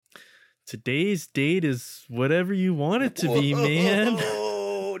Today's date is whatever you want it to be, man.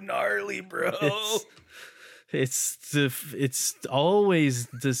 Oh, gnarly, bro. It's always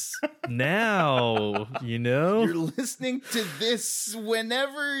this now, you know? You're listening to this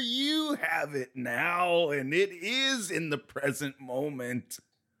whenever you have it now, and it is in the present moment.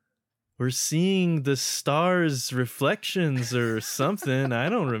 We're seeing the stars' reflections or something. I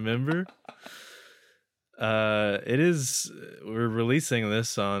don't remember. We're releasing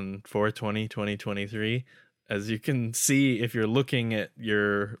this on 4/20/2023. As you can see, if you're looking at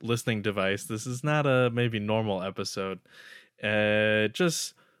your listening device, this is not a maybe normal episode.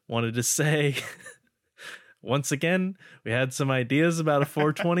 Just wanted to say, once again, we had some ideas about a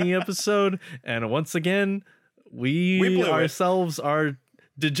 420 episode, and once again, we ourselves are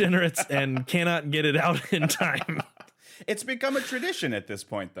degenerates and cannot get it out in time. It's become a tradition at this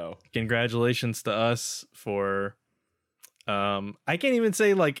point, though. Congratulations to us for... I can't even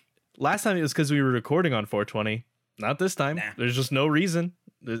say, like, last time it was because we were recording on 420. Not this time. Nah. There's just no reason.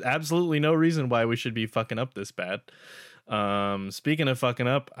 There's absolutely no reason why we should be fucking up this bad. Speaking of fucking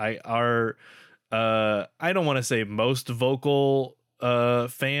up, I don't want to say most vocal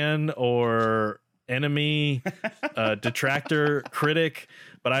fan or enemy, detractor, critic,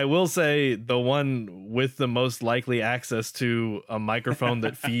 but I will say the one with the most likely access to a microphone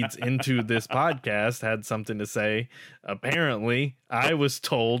that feeds into this podcast had something to say. Apparently, I was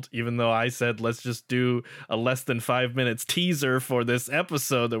told, even though I said, let's just do a less than 5 minutes teaser for this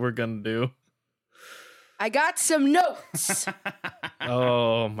episode that we're going to do. I got some notes.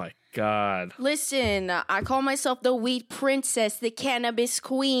 Oh my God. Listen, I call myself the weed princess, the cannabis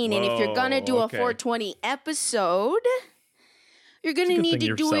queen. And if you're going to do a 420 episode, you're going to need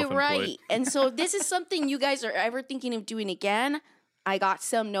to do it right. And so if this is something you guys are ever thinking of doing again, I got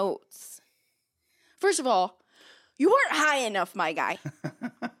some notes. First of all, you weren't high enough, my guy.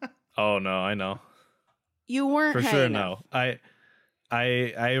 Oh, no, I know. You weren't for high sure, enough. no.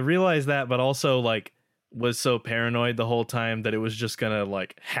 I realized that, but also, like, was so paranoid the whole time that it was just gonna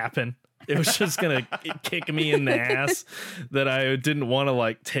like happen. It was just gonna kick me in the ass that I didn't want to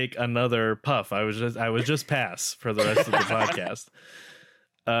like take another puff. I was just pass for the rest of the podcast.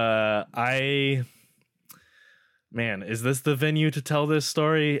 Man, is this the venue to tell this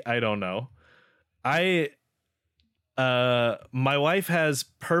story? I don't know. My wife has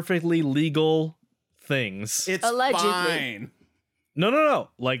perfectly legal things. It's allegedly fine.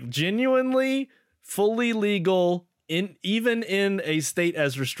 No. Like genuinely fully legal even in a state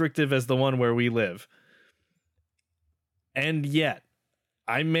as restrictive as the one where we live. And yet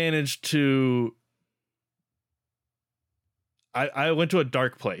I managed to I went to a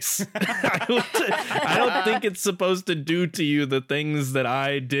dark place. I don't think it's supposed to do to you the things that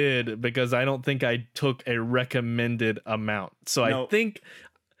I did because I don't think I took a recommended amount. So I think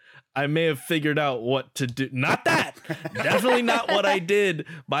I may have figured out what to do. Not that. Definitely not what I did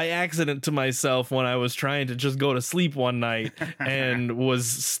by accident to myself when I was trying to just go to sleep one night and was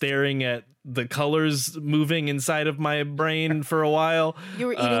staring at the colors moving inside of my brain for a while. You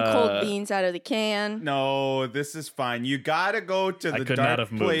were eating cold beans out of the can. No, this is fine. You gotta go to the dark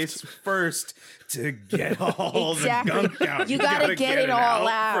place first to get all the gunk out. You gotta get it all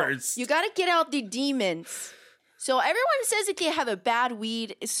out first. You gotta get out the demons. So everyone says that they have a bad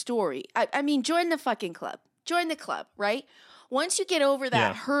weed story. I mean, join the fucking club. Join the club, right? Once you get over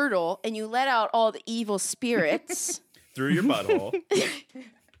that hurdle and you let out all the evil spirits through your butthole,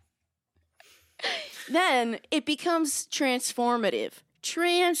 then it becomes transformative.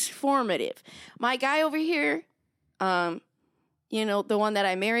 My guy over here, you know, the one that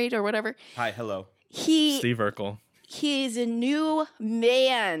I married or whatever. Hi, hello. Steve Urkel. He is a new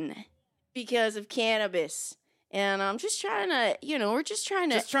man because of cannabis. And I'm just trying to, you know, we're just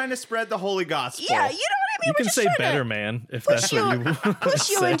trying to spread the holy gospel. Yeah, you know what I mean? You can say better man if that's what you want. Push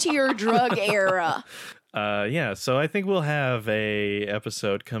you into your drug era. Yeah, so I think we'll have a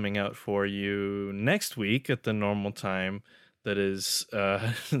episode coming out for you next week at the normal time. That is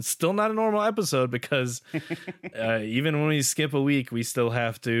still not a normal episode because even when we skip a week, we still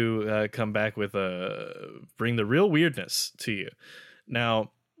have to come back with bring the real weirdness to you.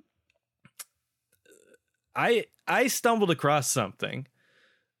 Now, I stumbled across something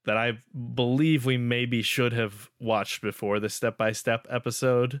that I believe we maybe should have watched before the step-by-step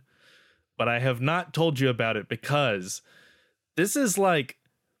episode, but I have not told you about it because this is like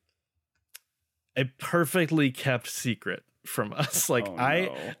a perfectly kept secret from us. Like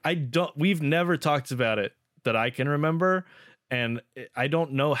we've never talked about it that I can remember, and I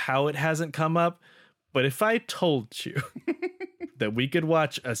don't know how it hasn't come up, but if I told you that we could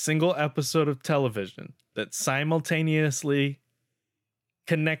watch a single episode of television that simultaneously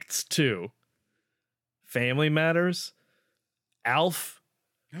connects to Family Matters, Alf,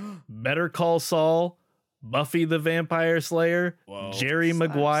 Better Call Saul, Buffy the Vampire Slayer, Whoa, Jerry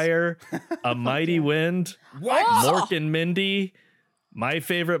Maguire, A Mighty Wind, What? Mork and Mindy, My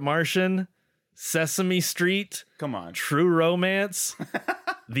Favorite Martian, Sesame Street, Come on. True Romance,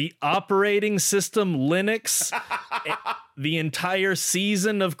 The Operating System Linux, the entire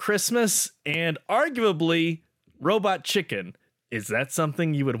season of Christmas, and arguably Robot Chicken. Is that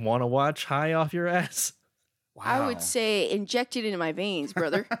something you would want to watch high off your ass? Wow. I would say inject it into my veins,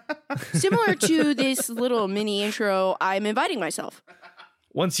 brother. Similar to this little mini intro, I'm inviting myself.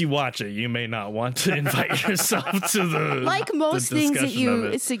 Once you watch it, you may not want to invite yourself to the like most the things that discussion of you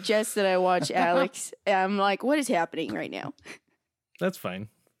it. suggest that I watch, Alex. I'm like, what is happening right now? That's fine.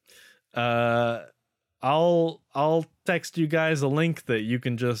 I'll text you guys a link that you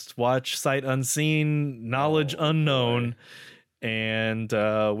can just watch sight unseen, knowledge unknown. Boy. And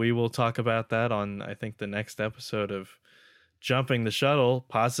we will talk about that on, I think, the next episode of Jumping the Shuttle,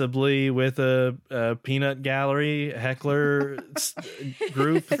 possibly with a peanut gallery heckler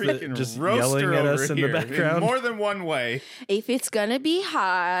group that just yelling at us in the background. In more than one way. If it's gonna be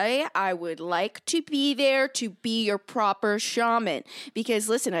high, I would like to be there to be your proper shaman. Because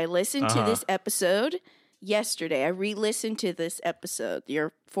listen, I listened to this episode yesterday. I re-listened to this episode,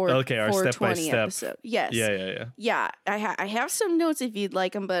 your our 420 step-by-step episode. Yes. Yeah. Yeah, I have some notes if you'd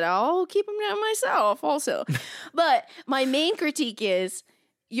like them, but I'll keep them to myself also. But my main critique is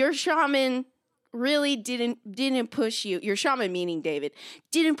your shaman really didn't push you. Your shaman, meaning David,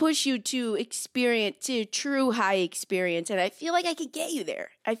 didn't push you to experience to true high experience, and I feel like I could get you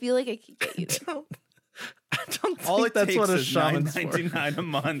there. I don't think All it that's takes what a is shaman's for. $9.99 a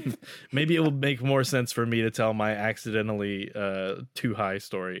month. Maybe it will make more sense for me to tell my accidentally too high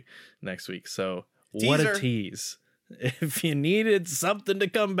story next week. So what a Teaser. tease. If you needed something to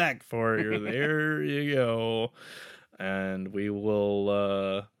come back for, there you go. And we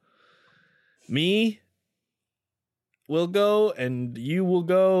will me will go and you will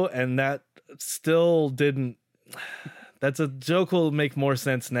go, and that still didn't. That's a joke will make more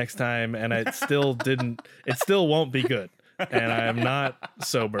sense next time, and it still didn't. It still won't be good, and I'm not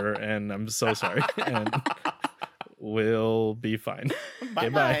sober, and I'm so sorry. And we'll be fine. Bye.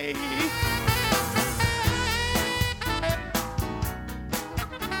 Okay, bye.